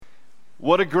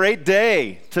What a great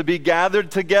day to be gathered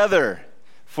together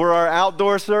for our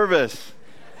outdoor service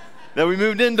that we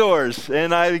moved indoors.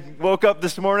 And I woke up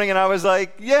this morning and I was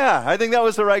like, yeah, I think that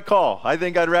was the right call. I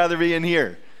think I'd rather be in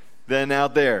here than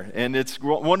out there. And it's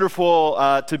wonderful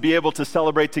to be able to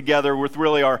celebrate together with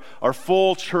really our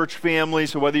full church family.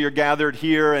 So whether you're gathered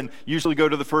here and usually go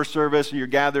to the first service, or you're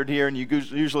gathered here and you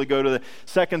usually go to the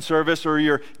second service, or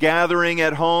you're gathering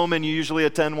at home and you usually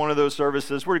attend one of those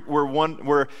services,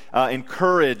 we're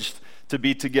encouraged to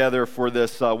be together for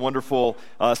this wonderful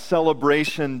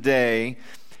celebration day.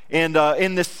 And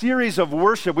in this series of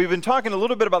worship, we've been talking a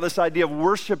little bit about this idea of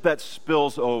worship that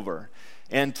spills over.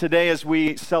 And today, as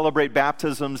we celebrate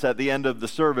baptisms at the end of the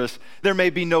service, there may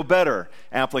be no better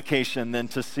application than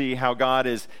to see how God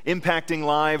is impacting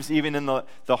lives, even in the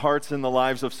hearts and the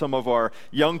lives of some of our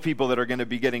young people that are going to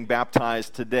be getting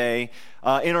baptized today.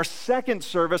 In our second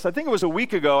service, I think it was a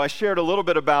week ago, I shared a little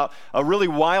bit about a really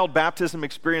wild baptism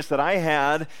experience that I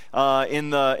had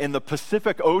in the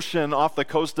Pacific Ocean off the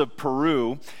coast of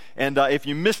Peru. And if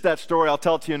you missed that story, I'll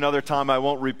tell it to you another time. I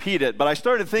won't repeat it. But I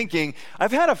started thinking,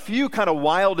 I've had a few kind of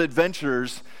wild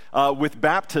adventures with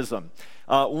baptism.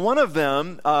 One of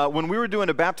them, when we were doing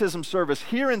a baptism service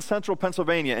here in central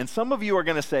Pennsylvania, and some of you are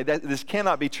going to say that this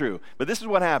cannot be true, but this is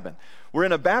what happened. We're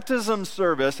in a baptism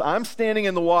service. I'm standing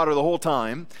in the water the whole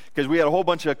time because we had a whole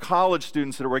bunch of college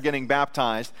students that were getting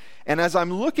baptized. And as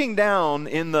I'm looking down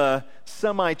in the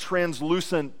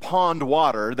semi-translucent pond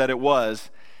water that it was,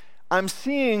 I'm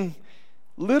seeing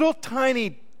little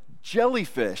tiny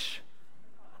jellyfish,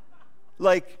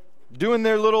 like doing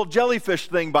their little jellyfish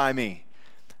thing by me.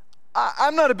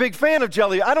 I'm not a big fan of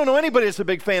jelly. I don't know anybody that's a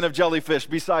big fan of jellyfish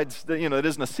besides, it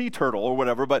isn't a sea turtle or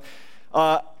whatever, but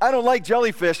I don't like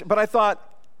jellyfish, but I thought,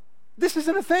 this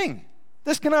isn't a thing.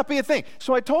 This cannot be a thing.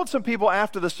 So I told some people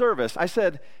after the service, I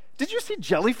said, did you see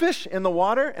jellyfish in the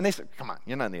water? And they said, come on,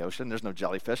 you're not in the ocean. There's no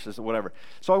jellyfish, whatever.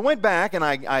 So I went back and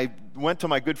I went to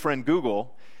my good friend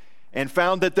Google and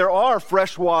found that there are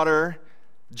freshwater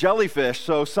jellyfish.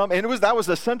 That was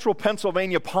a central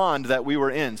Pennsylvania pond that we were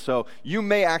in. So you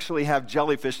may actually have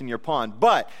jellyfish in your pond.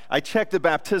 But I checked the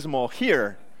baptismal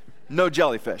here, no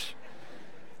jellyfish.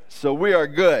 So we are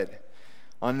good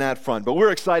on that front. But we're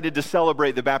excited to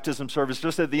celebrate the baptism service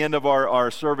just at the end of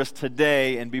our service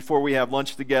today and before we have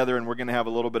lunch together, and we're going to have a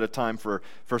little bit of time for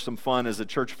some fun as a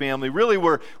church family. Really,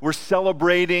 we're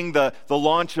celebrating the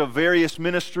launch of various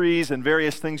ministries and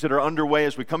various things that are underway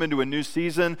as we come into a new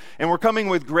season, and we're coming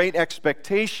with great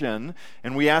expectation,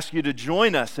 and we ask you to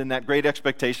join us in that great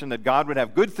expectation that God would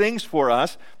have good things for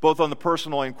us, both on the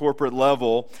personal and corporate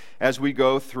level, as we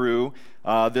go through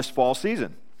this fall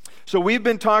season. So we've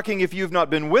been talking, if you've not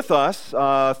been with us,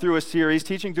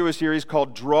 teaching through a series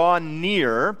called Draw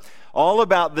Near, all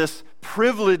about this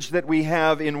privilege that we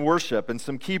have in worship and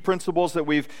some key principles that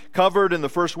we've covered. In the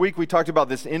first week, we talked about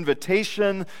this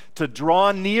invitation to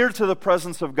draw near to the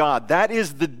presence of God. That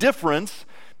is the difference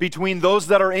between those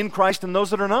that are in Christ and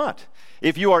those that are not.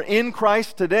 If you are in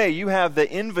Christ today, you have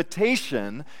the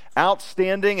invitation,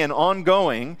 outstanding and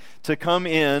ongoing, to come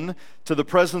in to the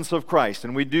presence of Christ.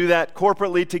 And we do that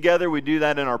corporately together. We do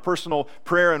that in our personal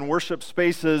prayer and worship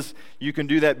spaces. You can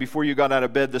do that before you got out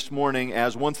of bed this morning,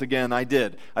 as once again I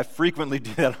did. I frequently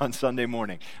do that on Sunday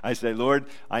morning. I say, Lord,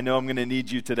 I know I'm going to need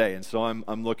you today, and so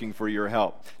I'm looking for your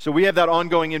help. So we have that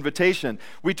ongoing invitation.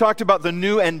 We talked about the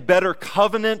new and better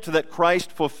covenant that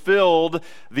Christ fulfilled,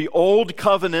 the old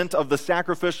covenant of the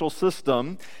sacrificial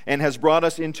system, and has brought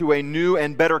us into a new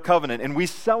and better covenant. And we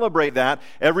celebrate that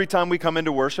every time we come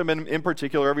into worship, and in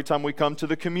particular, every time we come to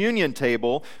the communion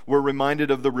table, we're reminded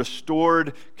of the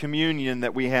restored communion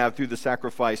that we have through the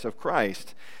sacrifice of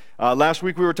Christ. Last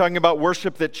week we were talking about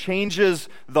worship that changes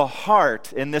the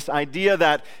heart, and this idea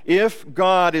that if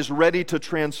God is ready to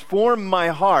transform my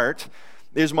heart,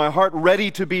 is my heart ready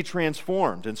to be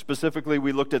transformed? And specifically,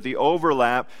 we looked at the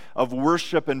overlap of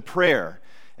worship and prayer.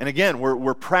 And again,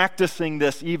 we're practicing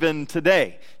this even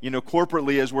today.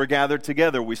 Corporately as we're gathered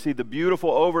together, we see the beautiful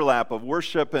overlap of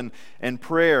worship and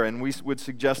prayer, and we would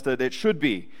suggest that it should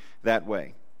be that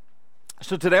way.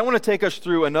 So today I want to take us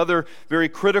through another very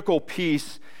critical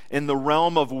piece in the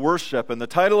realm of worship, and the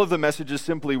title of the message is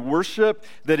simply Worship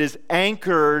That is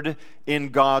Anchored in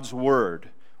God's Word.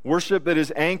 Worship that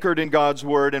is anchored in God's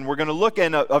Word, and we're going to look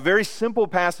at a very simple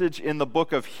passage in the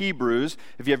book of Hebrews.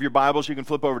 If you have your Bibles, you can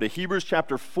flip over to Hebrews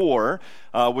chapter 4,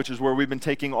 which is where we've been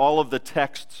taking all of the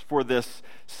texts for this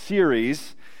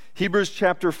series. Hebrews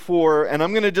chapter 4, and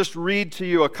I'm going to just read to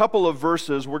you a couple of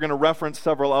verses. We're going to reference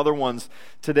several other ones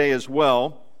today as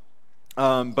well.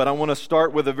 But I want to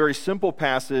start with a very simple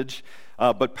passage,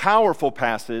 but powerful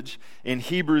passage in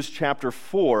Hebrews chapter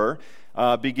 4.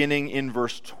 beginning in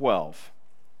verse 12.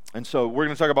 And so we're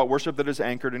going to talk about worship that is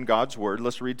anchored in God's Word.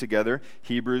 Let's read together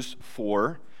Hebrews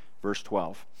 4, verse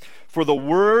 12. For the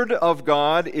Word of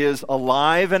God is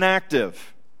alive and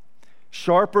active,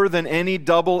 sharper than any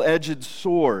double-edged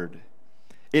sword.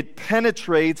 It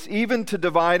penetrates even to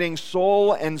dividing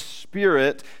soul and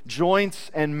spirit,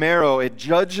 joints and marrow. It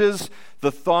judges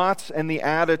the thoughts and the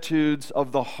attitudes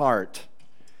of the heart.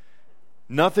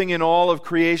 Nothing in all of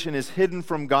creation is hidden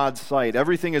from God's sight.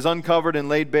 Everything is uncovered and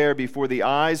laid bare before the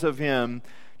eyes of Him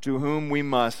to whom we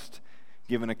must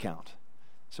give an account.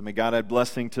 So may God add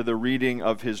blessing to the reading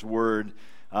of His Word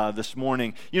this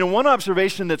morning. You know, one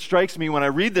observation that strikes me when I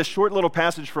read this short little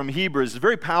passage from Hebrews is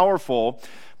very powerful,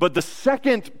 but the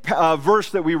second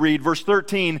verse that we read, verse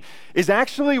 13, is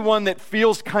actually one that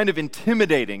feels kind of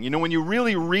intimidating. You know, when you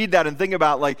really read that and think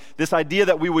about like this idea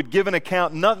that we would give an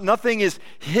account, nothing is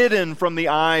hidden from the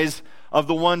eyes of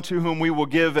the one to whom we will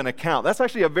give an account. That's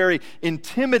actually a very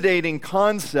intimidating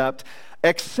concept,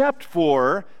 except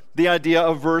for the idea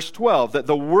of verse 12, that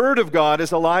the Word of God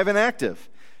is alive and active,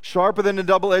 sharper than a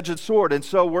double-edged sword. And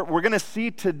so we're going to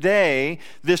see today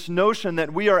this notion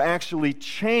that we are actually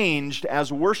changed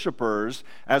as worshipers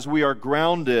as we are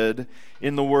grounded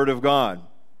in the Word of God.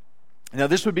 Now,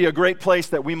 this would be a great place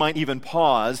that we might even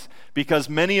pause, because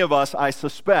many of us, I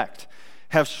suspect,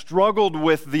 have struggled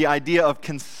with the idea of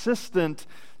consistent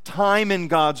time in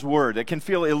God's Word. It can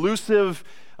feel elusive.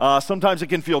 Sometimes it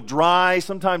can feel dry.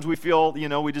 Sometimes we feel,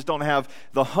 we just don't have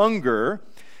the hunger.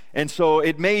 And so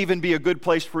it may even be a good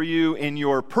place for you in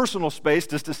your personal space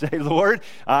just to say, Lord,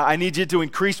 I need you to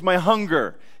increase my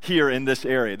hunger here in this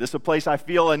area. This is a place I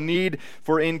feel a need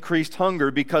for increased hunger,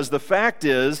 because the fact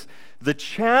is, the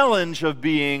challenge of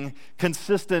being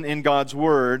consistent in God's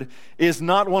Word is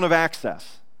not one of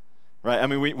access. Right? I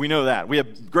mean, we know that. We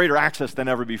have greater access than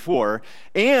ever before.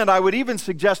 And I would even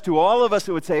suggest to all of us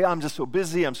who would say, I'm just so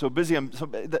busy,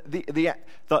 the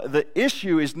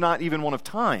issue is not even one of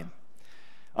time.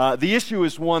 The issue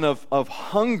is one of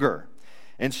hunger.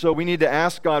 And so we need to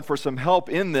ask God for some help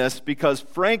in this, because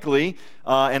frankly,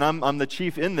 and I'm the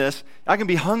chief in this, I can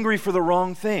be hungry for the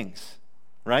wrong things,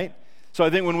 right? So I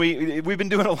think when we've been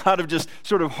doing a lot of just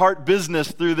sort of heart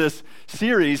business through this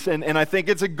series, and I think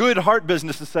it's a good heart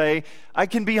business to say, I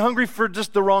can be hungry for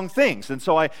just the wrong things. And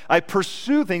so I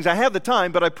pursue things. I have the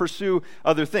time, but I pursue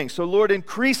other things. So Lord,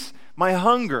 increase my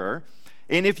hunger.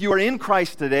 And if you are in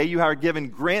Christ today, you are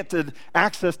granted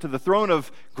access to the throne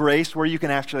of grace where you can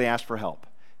actually ask for help.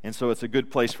 And so it's a good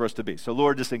place for us to be. So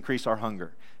Lord, just increase our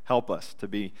hunger. Help us to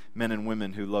be men and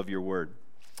women who love your word.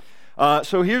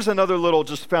 So here's another little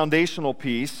just foundational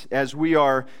piece. As we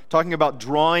are talking about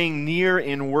drawing near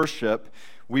in worship,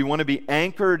 we want to be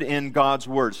anchored in God's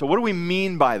word. So what do we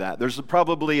mean by that? There's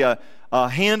probably a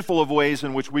handful of ways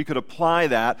in which we could apply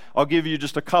that. I'll give you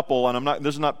just a couple, and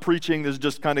this is not preaching, this is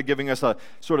just kind of giving us a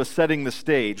sort of setting the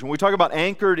stage. When we talk about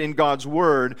anchored in God's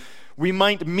word, we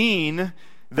might mean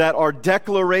that our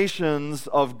declarations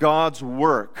of God's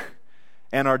work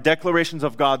and our declarations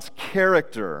of God's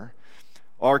character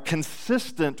are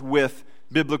consistent with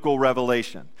biblical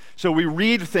revelation. So we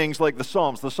read things like the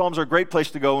Psalms. The Psalms are a great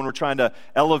place to go when we're trying to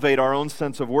elevate our own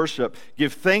sense of worship.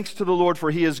 Give thanks to the Lord,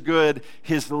 for He is good.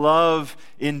 His love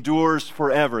endures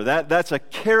forever. That's a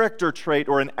character trait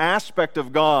or an aspect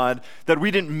of God that we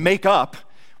didn't make up.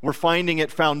 We're finding it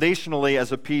foundationally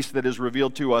as a piece that is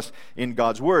revealed to us in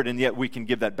God's Word, and yet we can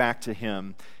give that back to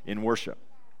Him in worship.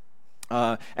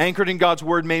 Anchored in God's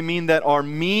Word may mean that our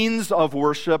means of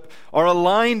worship are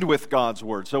aligned with God's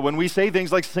Word. So when we say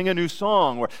things like sing a new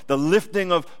song, or the lifting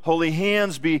of holy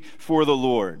hands before the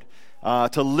Lord,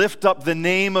 to lift up the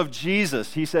name of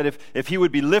Jesus. He said if He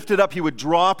would be lifted up, He would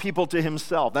draw people to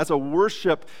Himself. That's a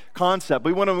worship concept.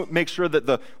 We want to make sure that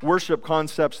the worship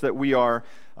concepts that we are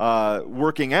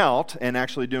working out and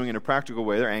actually doing in a practical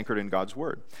way, they're anchored in God's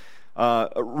Word.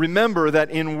 Remember that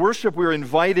in worship we are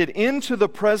invited into the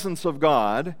presence of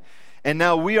God, and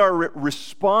now we are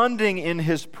responding in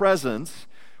His presence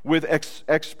with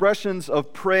expressions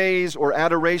of praise or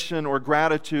adoration or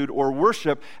gratitude or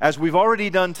worship, as we've already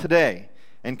done today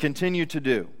and continue to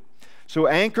do. So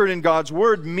anchored in God's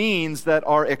Word means that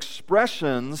our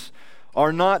expressions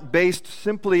are not based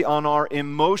simply on our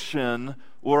emotion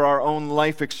or our own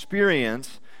life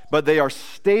experience, but they are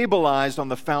stabilized on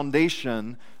the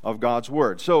foundation of God's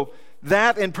Word. So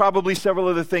that and probably several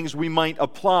other things we might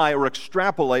apply or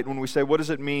extrapolate when we say, what does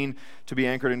it mean to be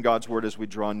anchored in God's Word as we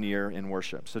draw near in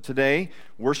worship? So today,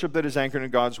 worship that is anchored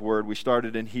in God's Word, we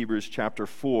started in Hebrews chapter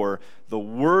 4. The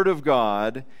Word of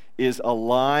God is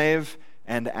alive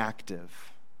and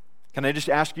active. Can I just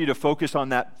ask you to focus on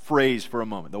that phrase for a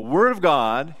moment? The Word of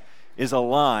God is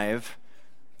alive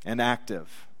and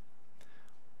active.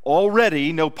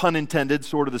 Already, no pun intended,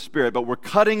 sword of the Spirit, but we're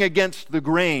cutting against the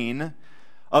grain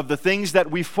of the things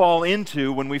that we fall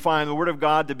into when we find the Word of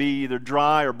God to be either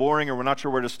dry or boring, or we're not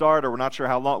sure where to start, or we're not sure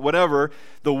how long, whatever.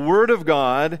 The Word of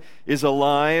God is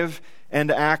alive and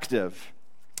active.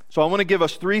 So I want to give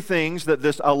us three things that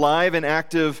this alive and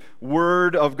active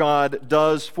Word of God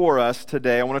does for us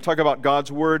today. I want to talk about God's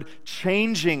Word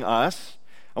changing us.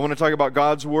 I want to talk about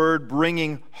God's Word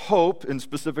bringing hope, and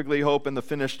specifically hope in the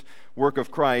finished work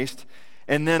of Christ.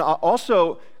 And then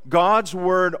also God's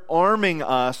Word arming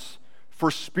us for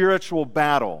spiritual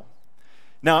battle.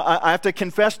 Now, I have to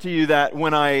confess to you that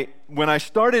when I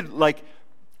started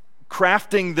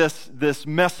crafting this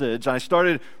message, I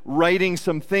started writing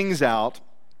some things out,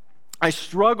 I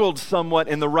struggled somewhat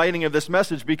in the writing of this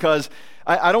message because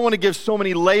I don't want to give so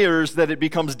many layers that it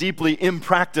becomes deeply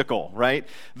impractical, right?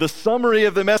 The summary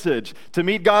of the message: to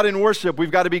meet God in worship,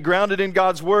 we've got to be grounded in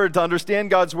God's Word. To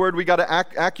understand God's Word, we've got to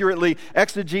accurately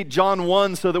exegete John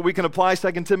 1 so that we can apply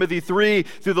 2 Timothy 3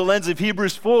 through the lens of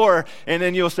Hebrews 4. And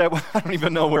then you'll say, well, I don't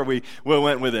even know where we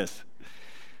went with this.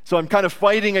 So I'm kind of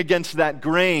fighting against that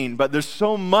grain, but there's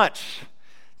so much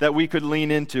that we could lean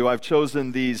into. I've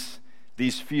chosen these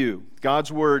few.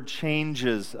 God's Word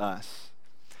changes us.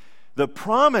 The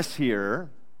promise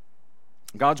here,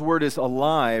 God's Word is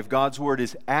alive, God's Word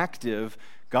is active,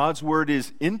 God's Word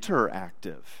is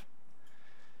interactive.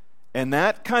 And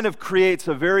that kind of creates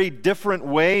a very different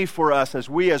way for us as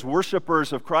we, as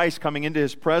worshipers of Christ coming into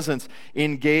His presence,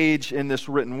 engage in this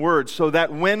written Word. So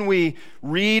that when we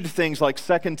read things like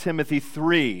 2 Timothy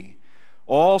 3,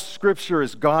 all Scripture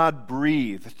is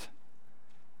God-breathed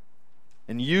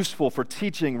and useful for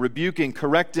teaching, rebuking,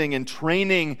 correcting, and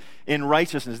training in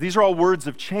righteousness. These are all words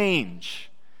of change.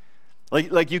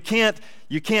 Like you can't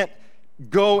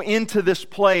go into this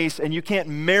place and you can't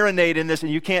marinate in this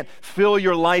and you can't fill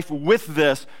your life with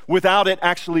this without it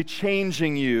actually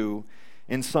changing you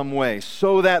in some way,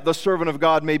 so that the servant of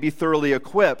God may be thoroughly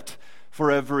equipped for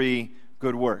every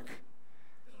good work.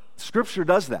 Scripture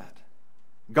does that.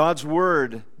 God's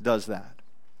Word does that.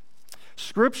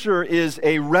 Scripture is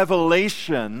a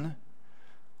revelation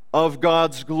of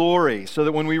God's glory, so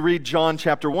that when we read John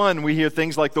chapter 1, we hear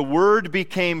things like, the Word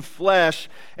became flesh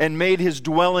and made His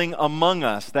dwelling among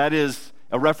us. That is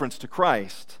a reference to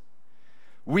Christ.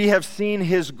 We have seen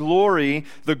His glory,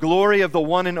 the glory of the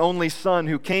one and only Son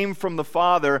who came from the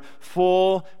Father,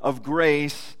 full of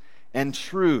grace and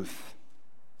truth.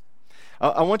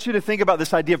 I want you to think about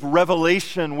this idea of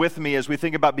revelation with me as we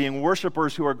think about being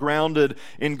worshipers who are grounded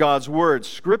in God's Word.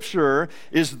 Scripture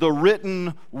is the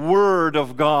written Word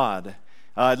of God.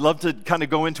 I'd love to kind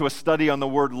of go into a study on the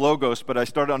word logos, but I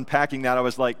started unpacking that. I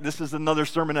was like, this is another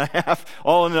sermon and a half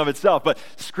all in and of itself. But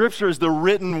Scripture is the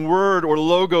written Word or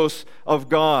logos of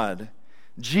God.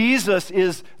 Jesus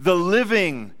is the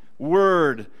living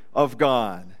Word of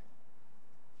God.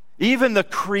 Even the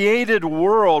created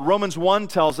world, Romans 1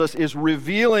 tells us, is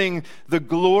revealing the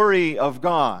glory of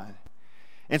God.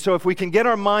 And so if we can get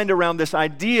our mind around this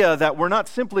idea that we're not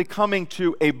simply coming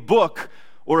to a book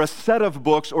or a set of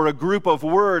books or a group of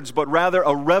words, but rather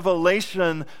a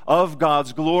revelation of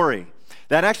God's glory,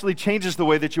 that actually changes the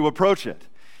way that you approach it.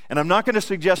 And I'm not going to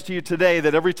suggest to you today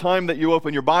that every time that you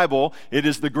open your Bible, it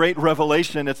is the great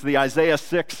revelation, it's the Isaiah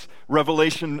 6,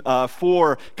 Revelation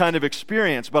 4 kind of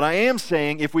experience. But I am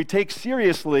saying if we take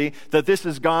seriously that this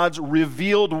is God's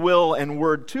revealed will and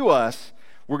word to us,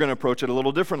 we're going to approach it a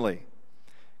little differently.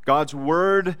 God's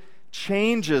Word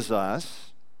changes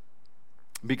us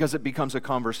because it becomes a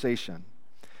conversation.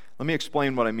 Let me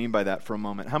explain what I mean by that for a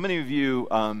moment. How many of you...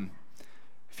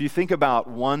 if you think about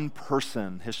one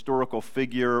person, historical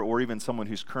figure, or even someone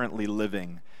who's currently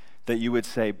living, that you would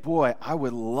say, boy, I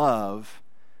would love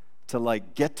to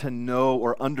get to know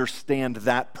or understand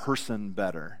that person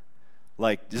better.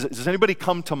 Does anybody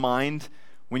come to mind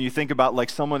when you think about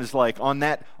someone is on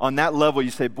that level? You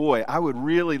say, boy, I would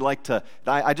really like to,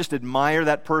 I just admire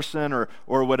that person or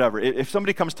whatever. If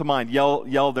somebody comes to mind,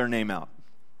 yell their name out.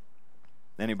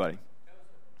 Anybody?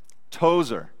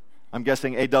 Tozer. I'm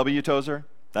guessing A.W. Tozer?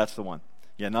 That's the one.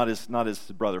 Yeah, not his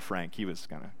brother Frank. He was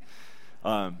kind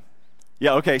of...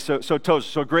 yeah, okay, so Tozer,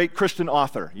 so great Christian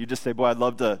author. You just say, boy, I'd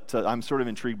love to, I'm sort of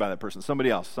intrigued by that person. Somebody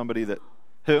else, somebody that...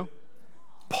 Who?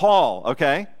 Paul,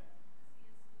 okay.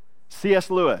 C.S.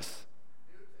 Lewis.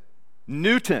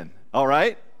 Newton, all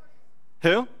right.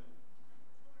 Who?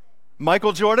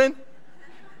 Michael Jordan?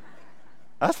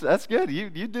 That's good. You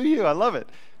do you. I love it.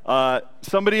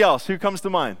 Somebody else. Who comes to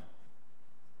mind?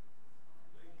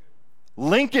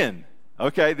 Lincoln.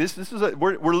 Okay, this is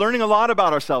we're learning a lot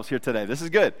about ourselves here today. This is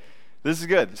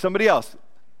good. Somebody else.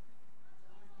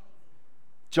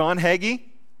 John Hagee?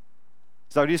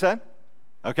 Is that what you said?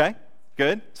 Okay,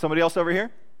 good. Somebody else over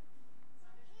here?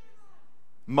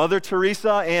 Mother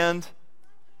Teresa and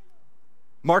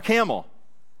Mark Hamill.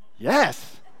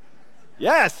 Yes.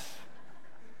 Yes.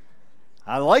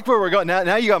 I like where we're going.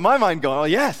 Now you got my mind going. Oh,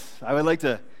 yes. I would like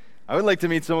to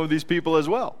meet some of these people as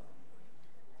well.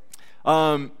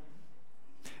 I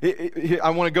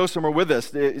want to go somewhere with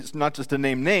this. It's not just to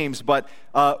name names, but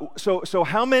so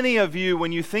how many of you,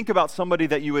 when you think about somebody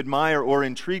that you admire or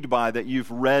intrigued by, that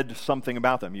you've read something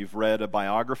about them? You've read a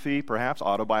biography, perhaps,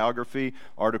 autobiography,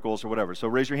 articles, or whatever. So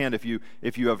raise your hand if you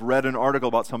have read an article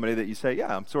about somebody that you say,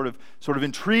 yeah, I'm sort of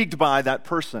intrigued by that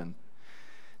person.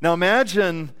 Now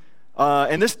imagine,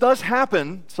 and this does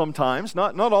happen sometimes,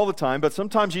 not all the time, but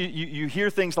sometimes you hear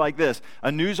things like this.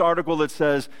 A news article that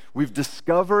says, we've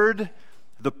discovered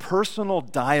the personal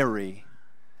diary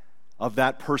of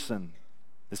that person.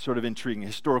 This sort of intriguing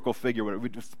historical figure. We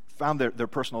found their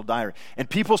personal diary. And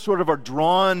people sort of are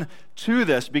drawn to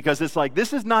this because it's like,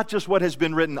 this is not just what has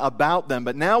been written about them,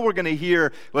 but now we're going to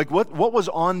hear like what was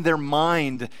on their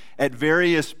mind at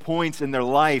various points in their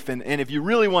life. And if you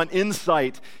really want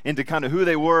insight into kind of who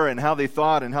they were and how they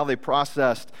thought and how they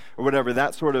processed or whatever,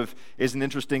 that sort of is an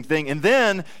interesting thing. And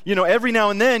then, every now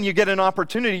and then you get an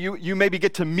opportunity, you maybe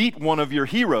get to meet one of your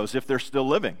heroes if they're still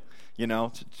living.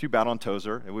 It's too bad on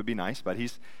Tozer. It would be nice, but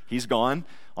he's gone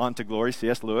on to glory.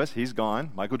 C.S. Lewis, he's gone.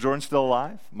 Michael Jordan's still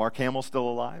alive. Mark Hamill's still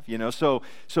alive. So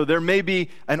there may be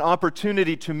an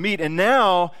opportunity to meet, and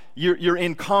now you're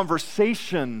in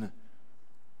conversation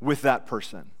with that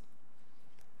person.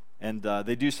 And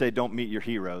they do say don't meet your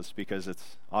heroes because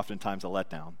it's oftentimes a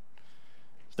letdown.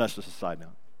 That's just a side note.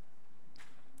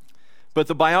 But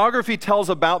the biography tells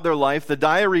about their life. The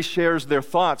diary shares their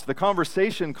thoughts. The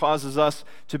conversation causes us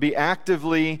to be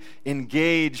actively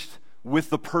engaged with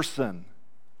the person.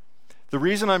 The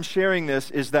reason I'm sharing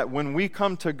this is that when we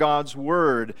come to God's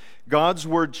Word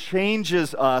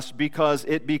changes us because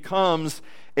it becomes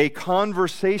a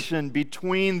conversation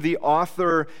between the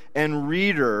author and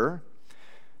reader,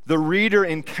 the reader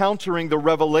encountering the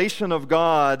revelation of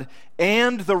God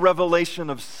and the revelation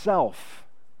of self.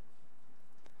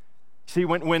 See,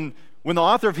 when the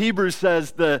author of Hebrews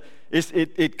says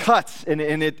it cuts and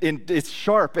it's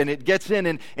sharp and it gets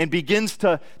in and begins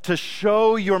to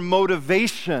show your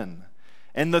motivation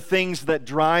and the things that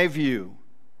drive you.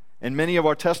 And many of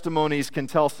our testimonies can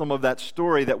tell some of that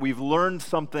story, that we've learned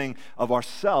something of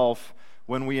ourself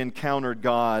when we encountered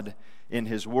God in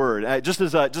His Word. Just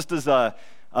as a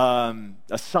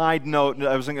side note,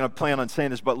 I wasn't going to plan on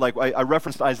saying this, but like I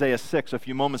referenced Isaiah 6 a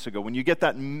few moments ago. When you get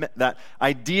that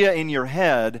idea in your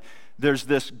head, there's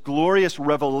this glorious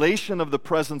revelation of the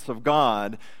presence of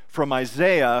God from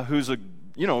Isaiah, who's a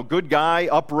good guy,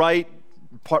 upright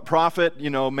prophet,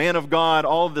 man of God,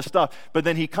 all of this stuff. But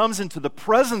then he comes into the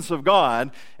presence of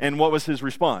God, and what was his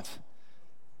response?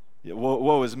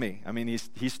 Woe is me. I mean,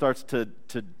 he starts to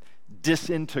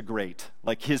disintegrate,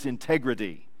 like his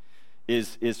integrity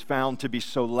is found to be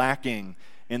so lacking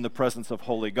in the presence of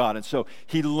holy God. And so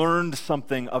he learned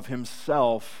something of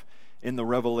himself in the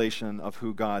revelation of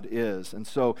who God is. And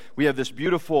so we have this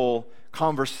beautiful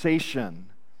conversation.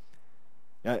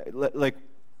 Like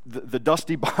the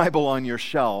dusty Bible on your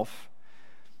shelf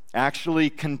actually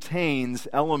contains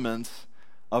elements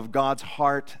of God's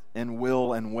heart and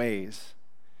will and ways.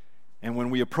 And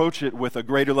when we approach it with a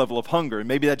greater level of hunger, and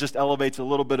maybe that just elevates a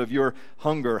little bit of your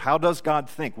hunger, how does God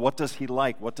think? What does He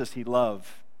like? What does He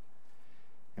love?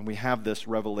 And we have this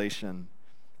revelation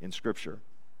in Scripture.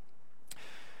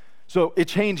 So it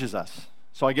changes us.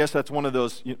 So I guess that's one of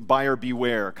those buyer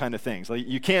beware kind of things. Like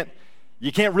you can't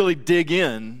really dig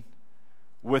in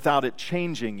without it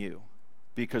changing you,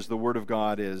 because the Word of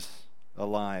God is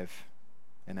alive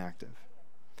and active.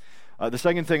 The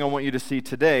second thing I want you to see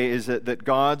today is that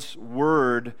God's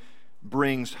Word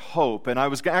brings hope. And I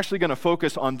was actually going to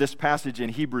focus on this passage in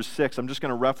Hebrews 6. I'm just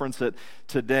going to reference it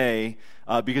today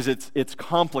because it's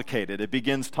complicated. It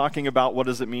begins talking about what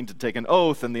does it mean to take an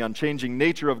oath and the unchanging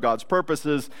nature of God's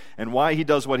purposes and why He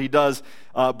does what He does.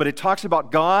 But it talks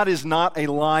about God is not a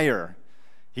liar.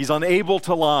 He's unable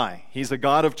to lie. He's a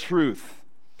God of truth.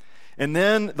 And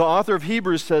then the author of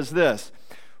Hebrews says this: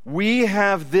 we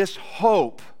have this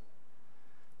hope,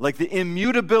 like the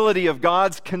immutability of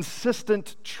God's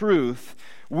consistent truth,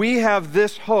 we have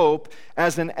this hope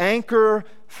as an anchor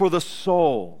for the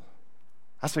soul.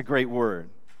 That's a great word.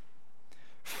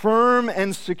 Firm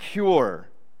and secure.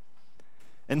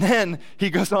 And then he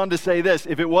goes on to say this,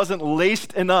 if it wasn't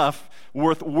laced enough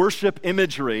with worship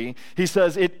imagery, he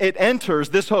says it enters,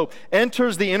 this hope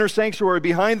enters the inner sanctuary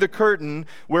behind the curtain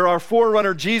where our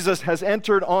forerunner Jesus has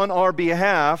entered on our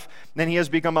behalf, and he has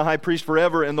become a high priest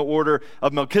forever in the order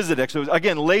of Melchizedek. So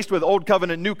again, laced with Old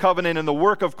Covenant, New Covenant, and the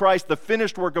work of Christ, the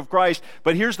finished work of Christ.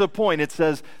 But here's the point. It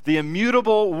says, the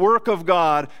immutable work of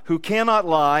God who cannot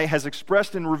lie has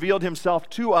expressed and revealed himself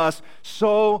to us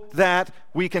so that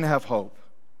we can have hope.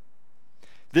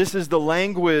 This is the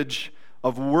language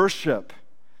of worship.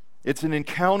 It's an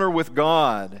encounter with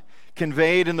God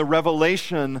conveyed in the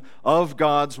revelation of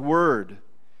God's Word.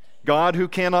 God who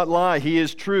cannot lie, He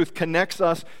is truth, connects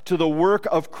us to the work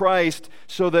of Christ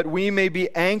so that we may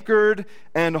be anchored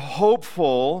and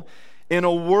hopeful in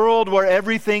a world where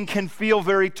everything can feel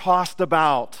very tossed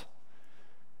about.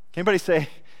 Can anybody say,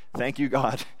 thank you,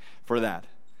 God, for that?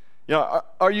 You know,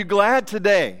 are you glad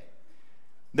today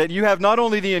that you have not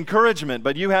only the encouragement,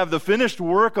 but you have the finished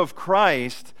work of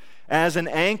Christ as an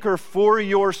anchor for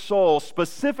your soul,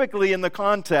 specifically in the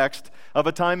context of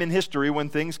a time in history when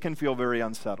things can feel very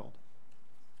unsettled?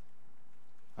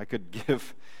 I could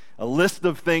give a list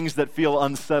of things that feel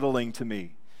unsettling to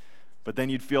me, but then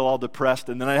you'd feel all depressed,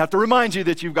 and then I'd have to remind you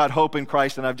that you've got hope in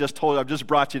Christ, and I've just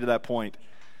brought you to that point.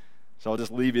 So I'll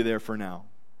just leave you there for now.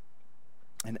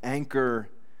 An anchor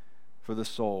for the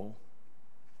soul.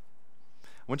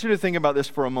 I want you to think about this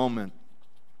for a moment.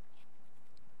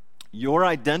 Your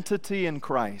identity in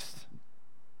Christ.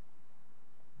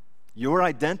 Your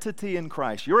identity in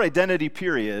Christ. Your identity,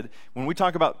 period. When we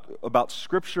talk about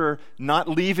Scripture not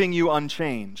leaving you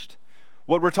unchanged,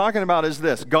 what we're talking about is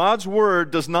this. God's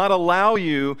Word does not allow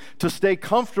you to stay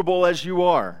comfortable as you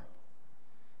are.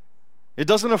 It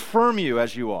doesn't affirm you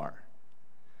as you are.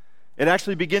 It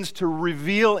actually begins to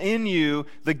reveal in you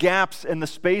the gaps and the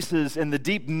spaces and the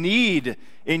deep need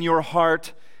in your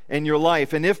heart and your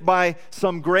life. And if by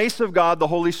some grace of God, the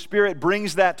Holy Spirit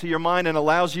brings that to your mind and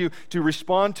allows you to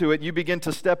respond to it, you begin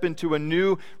to step into a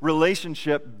new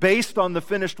relationship based on the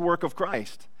finished work of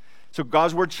Christ. So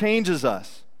God's Word changes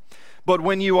us. But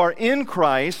when you are in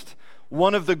Christ,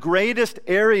 one of the greatest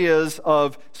areas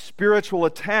of spiritual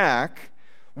attack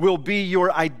will be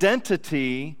your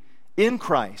identity in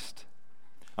Christ.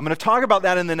 I'm going to talk about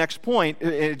that in the next point,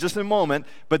 just in a moment,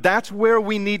 but that's where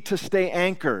we need to stay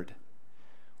anchored.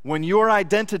 When your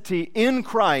identity in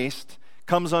Christ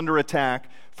comes under attack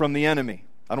from the enemy.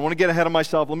 I don't want to get ahead of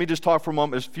myself. Let me just talk for a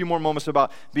moment. There's a few more moments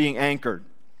about being anchored.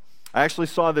 I actually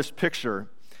saw this picture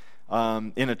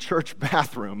in a church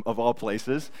bathroom, of all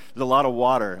places. There's a lot of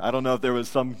water. I don't know if there was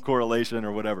some correlation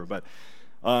or whatever, but...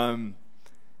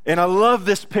 and I love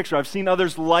this picture. I've seen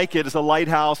others like it. It's a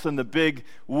lighthouse and the big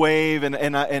wave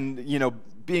and you know,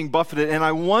 being buffeted. And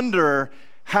I wonder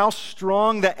how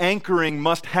strong the anchoring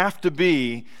must have to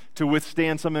be to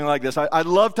withstand something like this. I'd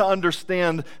love to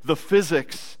understand the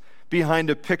physics behind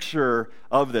a picture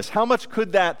of this. How much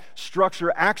could that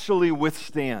structure actually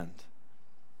withstand?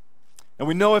 And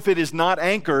we know if it is not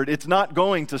anchored, it's not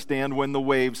going to stand when the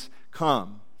waves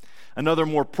come. Another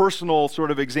more personal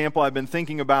sort of example I've been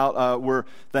thinking about where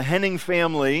the Henning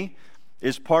family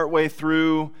is partway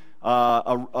through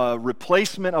a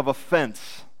replacement of a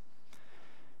fence.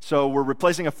 So we're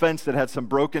replacing a fence that had some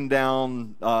broken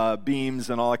down beams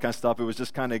and all that kind of stuff. It was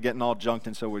just kind of getting all junked,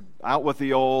 and so we're out with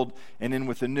the old and in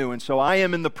with the new. And so I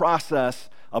am in the process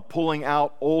of pulling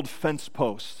out old fence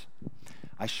posts.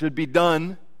 I should be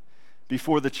done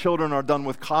before the children are done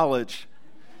with college.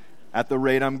 At the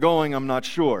rate I'm going, I'm not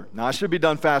sure. Now, I should be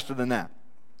done faster than that.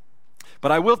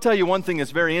 But I will tell you one thing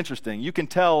that's very interesting. You can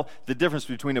tell the difference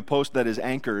between a post that is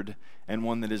anchored and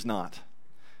one that is not.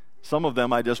 Some of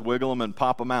them, I just wiggle them and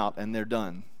pop them out, and they're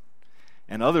done.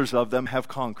 And others of them have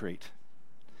concrete.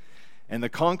 And the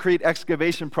concrete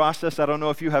excavation process, I don't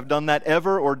know if you have done that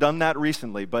ever or done that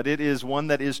recently, but it is one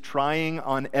that is trying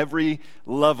on every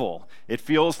level. It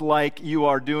feels like you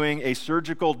are doing a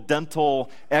surgical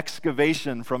dental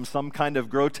excavation from some kind of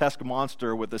grotesque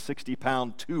monster with a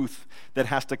 60-pound tooth that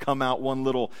has to come out one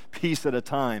little piece at a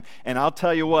time. And I'll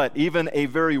tell you what, even a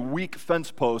very weak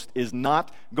fence post is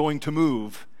not going to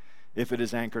move if it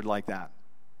is anchored like that.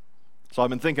 So I've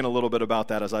been thinking a little bit about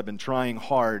that as I've been trying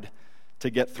hard to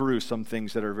get through some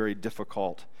things that are very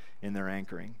difficult in their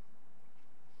anchoring.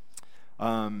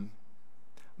 Let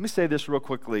me say this real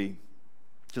quickly,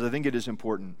 because I think it is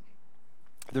important.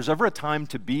 If there's ever a time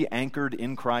to be anchored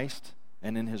in Christ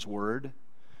and in His Word,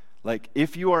 like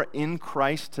if you are in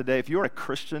Christ today, if you're a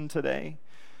Christian today,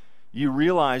 you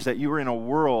realize that you are in a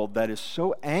world that is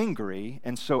so angry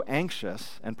and so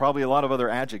anxious, and probably a lot of other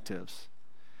adjectives,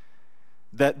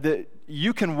 that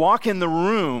you can walk in the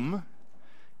room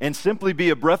and simply be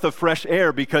a breath of fresh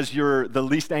air because you're the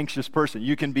least anxious person.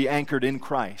 You can be anchored in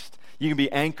Christ. You can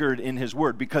be anchored in His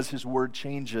Word because His Word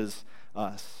changes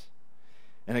us.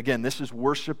 And again, this is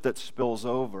worship that spills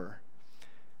over.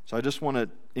 So I just want to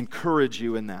encourage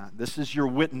you in that. This is your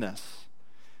witness.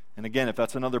 And again, if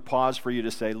that's another pause for you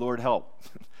to say, Lord, help.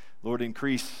 Lord,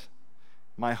 increase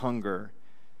my hunger.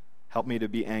 Help me to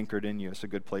be anchored in you. It's a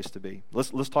good place to be.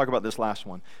 Let's talk about this last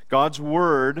one. God's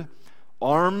Word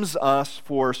arms us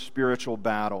for spiritual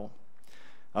battle.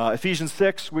 Ephesians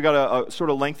 6, we got a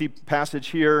sort of lengthy passage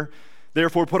here.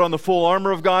 Therefore, put on the full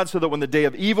armor of God so that when the day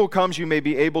of evil comes, you may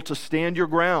be able to stand your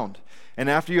ground. And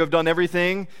after you have done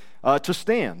everything, to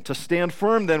stand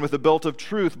firm then with the belt of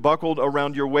truth buckled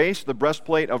around your waist, the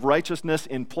breastplate of righteousness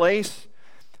in place,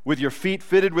 with your feet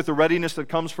fitted with the readiness that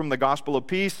comes from the gospel of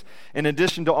peace. In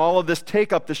addition to all of this,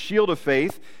 take up the shield of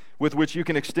faith, with which you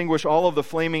can extinguish all of the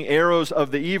flaming arrows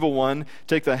of the evil one.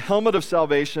 Take the helmet of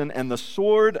salvation and the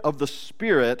sword of the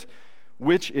Spirit,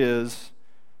 which is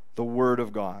the Word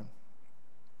of God.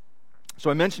 So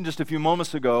I mentioned just a few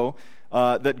moments ago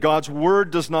that God's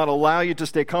Word does not allow you to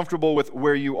stay comfortable with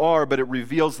where you are, but it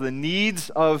reveals the needs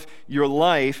of your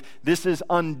life. This is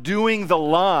undoing the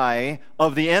lie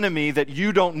of the enemy that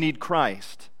you don't need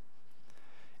Christ.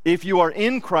 If you are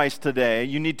in Christ today,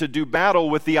 you need to do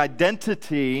battle with the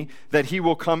identity that He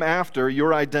will come after,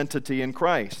 your identity in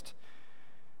Christ.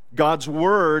 God's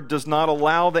Word does not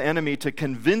allow the enemy to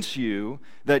convince you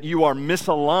that you are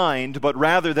misaligned, but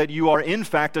rather that you are in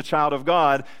fact a child of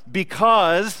God,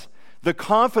 because the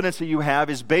confidence that you have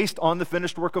is based on the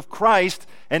finished work of Christ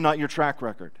and not your track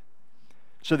record.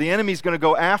 So the enemy's going to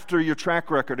go after your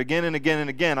track record again and again and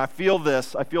again. I feel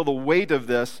this. I feel the weight of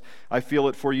this. I feel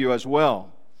it for you as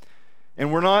well.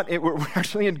 And we're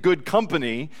actually in good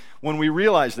company when we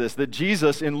realize this, that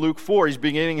Jesus in Luke 4, He's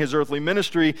beginning His earthly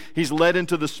ministry. He's led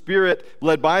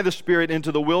by the Spirit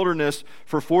into the wilderness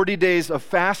for 40 days of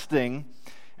fasting.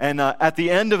 And at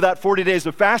the end of that 40 days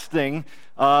of fasting,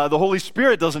 the Holy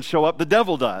Spirit doesn't show up, the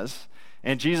devil does.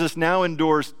 And Jesus now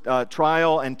endures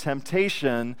trial and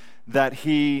temptation that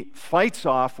He fights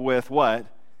off with what?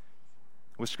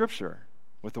 With Scripture,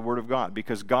 with the Word of God.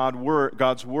 Because God's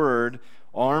Word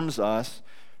arms us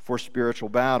for spiritual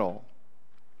battle.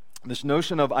 This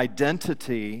notion of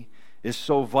identity is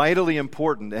so vitally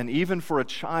important, and even for a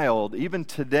child, even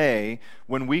today,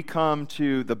 when we come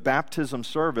to the baptism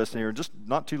service, and you're just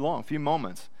not too long, a few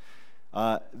moments,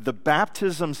 the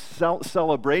baptism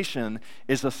celebration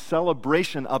is a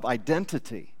celebration of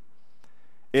identity.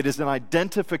 It is an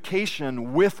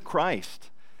identification with Christ.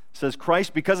 It says,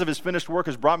 Christ, because of His finished work,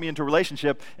 has brought me into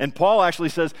relationship. And Paul actually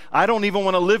says, I don't even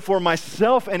want to live for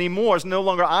myself anymore. It's no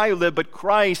longer I who live, but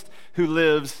Christ who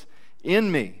lives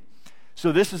in me.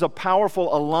 So this is a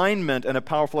powerful alignment and a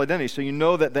powerful identity. So you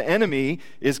know that the enemy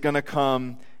is going to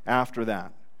come after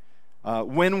that.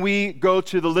 When we go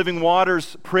to the Living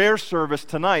Waters prayer service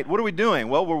tonight, what are we doing?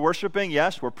 Well, we're worshiping,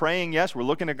 yes. We're praying, yes. We're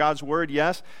looking at God's Word,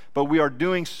 yes. But we are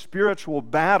doing spiritual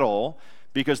battle,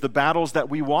 because the battles that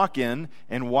we walk in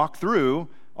and walk through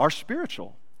are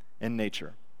spiritual in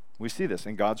nature. We see this,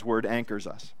 and God's Word anchors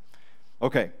us.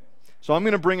 Okay, so I'm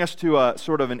going to bring us to a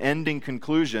sort of an ending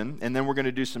conclusion, and then we're going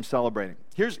to do some celebrating.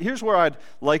 Here's where I'd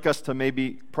like us to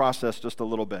maybe process just a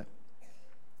little bit.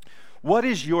 What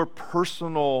is your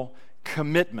personal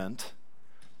commitment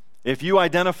if you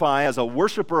identify as a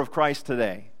worshiper of Christ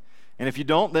today? And if you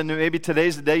don't, then maybe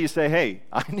today's the day you say, hey,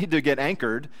 I need to get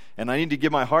anchored, and I need to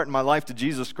give my heart and my life to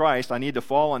Jesus Christ. I need to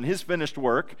fall on His finished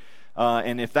work.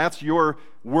 And if that's your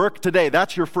work today,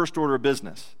 that's your first order of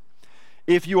business.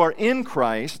 If you are in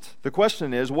Christ, the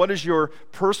question is, what is your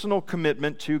personal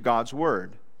commitment to God's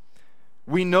Word?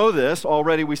 We know this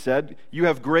already, we said. You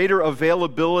have greater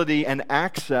availability and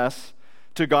access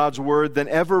to God's Word than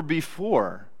ever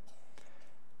before.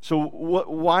 So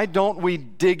why don't we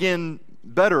dig in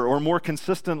better or more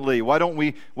consistently? Why don't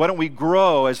we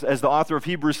grow, as the author of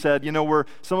Hebrews said, we're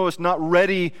some of us not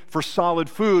ready for solid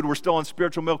food. We're still on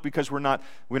spiritual milk because we're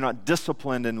not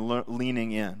disciplined and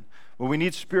leaning in. Well, we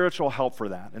need spiritual help for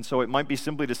that. And so it might be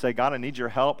simply to say, God, I need your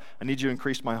help. I need you to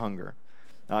increase my hunger.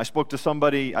 I spoke to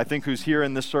somebody, I think, who's here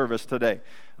in this service today.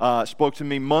 Spoke to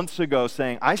me months ago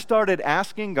saying, I started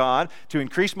asking God to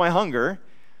increase my hunger,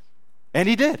 and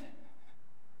He did.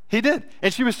 He did.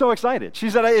 And she was so excited. She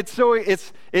said,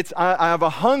 I have a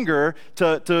hunger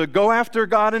to go after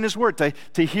God and His Word,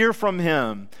 to hear from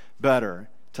Him better,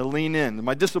 to lean in.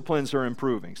 My disciplines are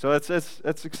improving. So it's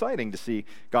exciting to see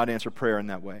God answer prayer in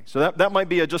that way. So that might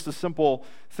be just a simple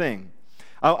thing.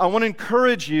 I want to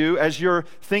encourage you as you're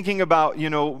thinking about,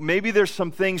 maybe there's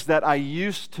some things that I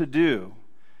used to do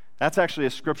That's actually a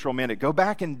scriptural mandate. Go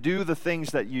back and do the things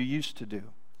that you used to do.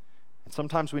 And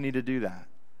sometimes we need to do that.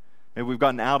 Maybe we've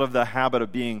gotten out of the habit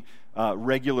of being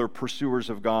regular pursuers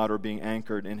of God or being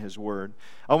anchored in His Word.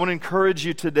 I want to encourage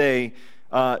you today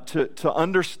to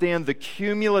understand the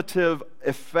cumulative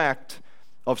effect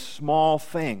of small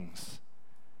things.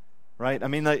 Right? I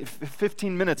mean,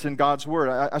 15 minutes in God's Word.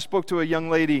 I spoke to a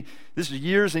young lady, this is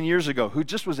years and years ago, who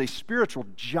just was a spiritual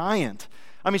giant.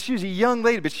 I mean, she was a young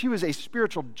lady, but she was a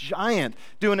spiritual giant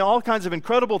doing all kinds of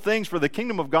incredible things for the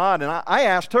kingdom of God. And I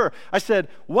asked her, I said,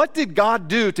 what did God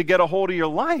do to get a hold of your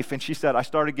life? And she said, I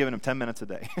started giving Him 10 minutes a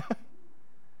day.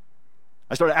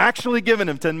 I started actually giving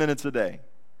Him 10 minutes a day.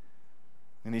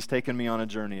 And He's taken me on a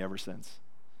journey ever since.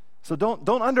 So don't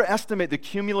underestimate the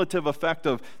cumulative effect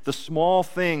of the small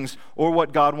things or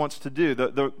what God wants to do.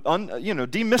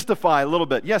 Demystify a little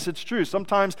bit. Yes, it's true.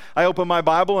 Sometimes I open my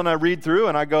Bible and I read through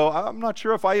and I go, I'm not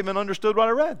sure if I even understood what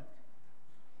I read.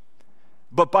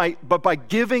 But by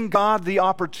giving God the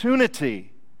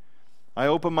opportunity, I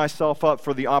open myself up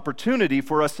for the opportunity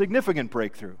for a significant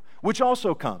breakthrough, which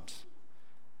also comes,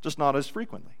 just not as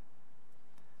frequently.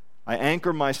 I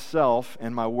anchor myself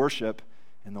and my worship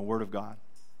in the Word of God.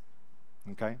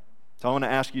 Okay? So I want to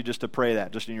ask you just to pray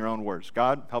that, just in your own words.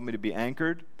 God, help me to be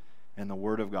anchored in the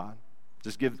Word of God.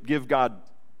 Just give God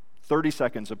 30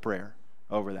 seconds of prayer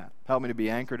over that. Help me to be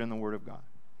anchored in the Word of God.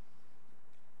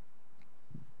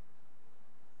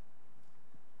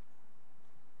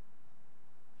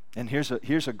 And here's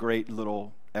a great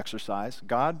little exercise.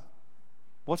 God,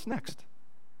 what's next?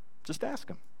 Just ask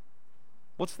Him.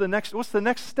 What's the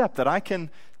next step that I can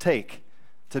take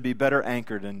to be better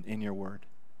anchored in your Word?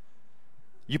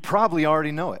 You probably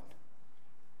already know it.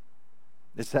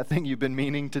 It's that thing you've been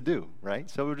meaning to do, right?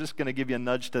 So we're just going to give you a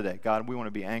nudge today. God, we want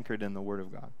to be anchored in the Word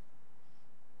of God.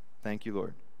 Thank you,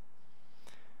 Lord.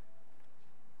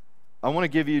 I want to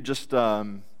give you just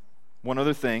one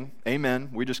other thing.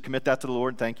 Amen. We just commit that to the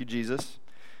Lord. Thank you, Jesus.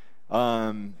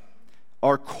 Our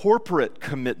corporate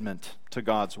commitment to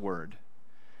God's Word.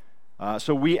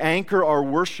 So we anchor our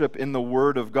worship in the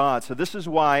Word of God. So this is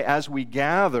why as we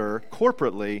gather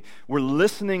corporately, we're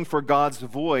listening for God's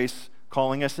voice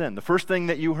calling us in. The first thing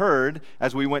that you heard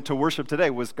as we went to worship today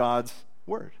was God's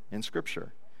Word in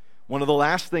Scripture. One of the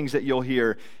last things that you'll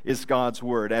hear is God's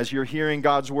Word. As you're hearing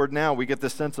God's Word now, we get the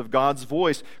sense of God's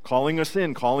voice calling us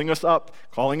in, calling us up,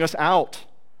 calling us out.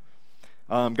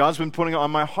 God's been putting it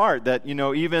on my heart that,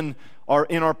 even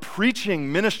in our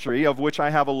preaching ministry, of which I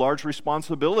have a large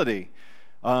responsibility,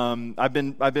 I've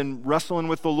been wrestling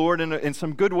with the Lord in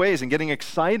some good ways and getting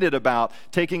excited about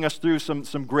taking us through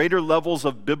some greater levels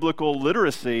of biblical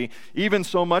literacy, even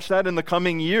so much that in the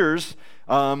coming years,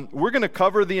 we're going to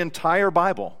cover the entire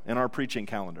Bible in our preaching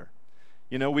calendar.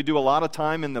 We do a lot of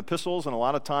time in the epistles and a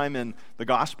lot of time in the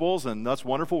Gospels, and that's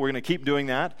wonderful. We're going to keep doing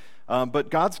that. But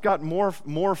God's got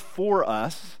more for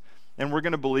us, and we're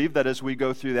going to believe that as we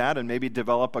go through that and maybe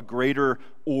develop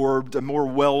a more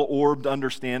well-orbed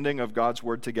understanding of God's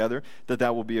Word together,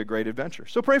 that will be a great adventure.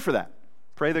 So pray for that.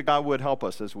 Pray that God would help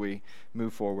us as we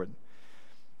move forward.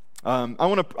 I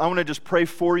want to just pray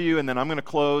for you, and then I'm going to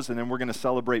close, and then we're going to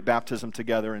celebrate baptism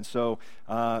together. And so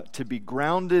to be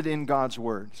grounded in God's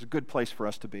Word is a good place for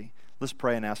us to be. Let's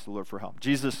pray and ask the Lord for help.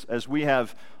 Jesus, as we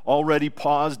have already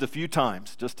paused a few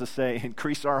times just to say,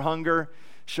 increase our hunger,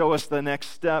 show us the next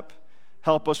step,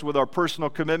 help us with our personal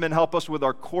commitment, help us with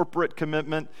our corporate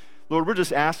commitment. Lord, we're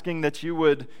just asking that you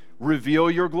would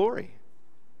reveal your glory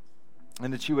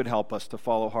and that you would help us to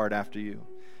follow hard after you.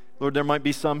 Lord, there might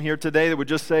be some here today that would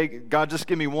just say, God, just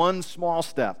give me one small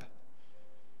step.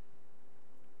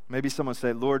 Maybe someone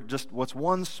say, Lord, just what's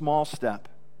one small step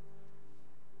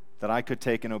that I could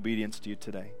take in obedience to you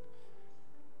today?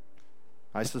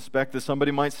 I suspect that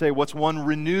somebody might say, what's one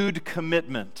renewed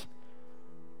commitment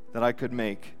that I could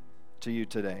make to you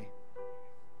today?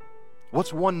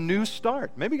 What's one new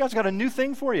start? Maybe God's got a new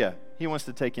thing for you. He wants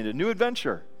to take you into a new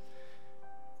adventure.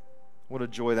 What a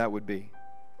joy that would be.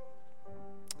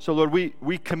 So, Lord,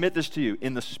 we commit this to you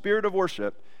in the spirit of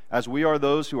worship as we are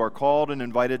those who are called and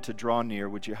invited to draw near.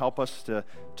 Would you help us to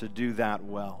do that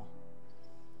well?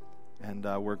 And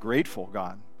we're grateful,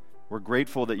 God. We're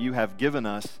grateful that you have given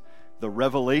us the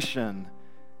revelation,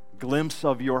 glimpse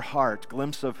of your heart,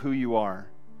 glimpse of who you are,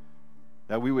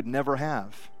 that we would never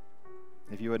have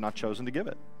if you had not chosen to give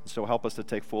it. So help us to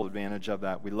take full advantage of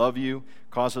that. We love you.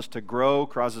 Cause us to grow.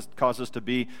 Cause us to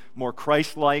be more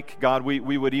Christ-like. God, we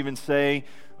would even say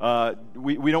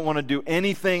we don't want to do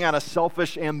anything out of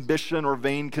selfish ambition or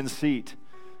vain conceit.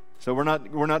 So we're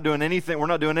not doing anything. We're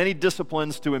not doing any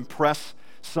disciplines to impress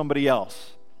somebody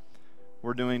else.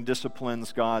 We're doing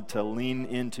disciplines, God, to lean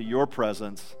into your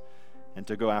presence and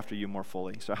to go after you more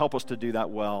fully. So help us to do that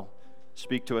well.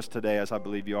 Speak to us today, as I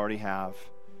believe you already have.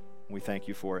 We thank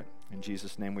you for it. In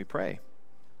Jesus' name we pray.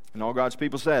 And all God's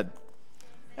people said,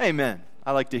 amen.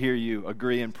 I like to hear you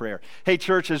agree in prayer. Hey,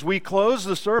 church, as we close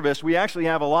the service, we actually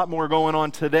have a lot more going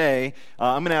on today.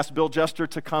 I'm going to ask Bill Jester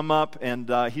to come up, and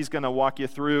he's going to walk you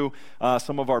through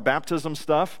some of our baptism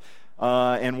stuff.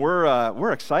 And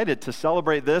we're excited to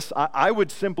celebrate this. I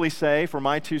would simply say, for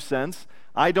my 2 cents,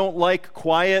 I don't like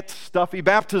quiet, stuffy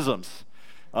baptisms.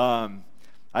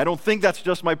 I don't think that's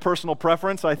just my personal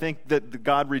preference. I think that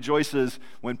God rejoices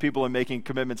when people are making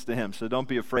commitments to Him. So don't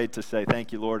be afraid to say,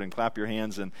 thank you, Lord, and clap your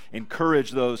hands and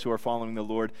encourage those who are following the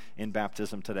Lord in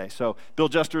baptism today. So Bill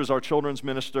Jester is our children's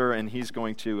minister, and he's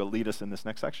going to lead us in this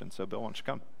next section. So Bill, why don't you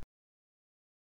come?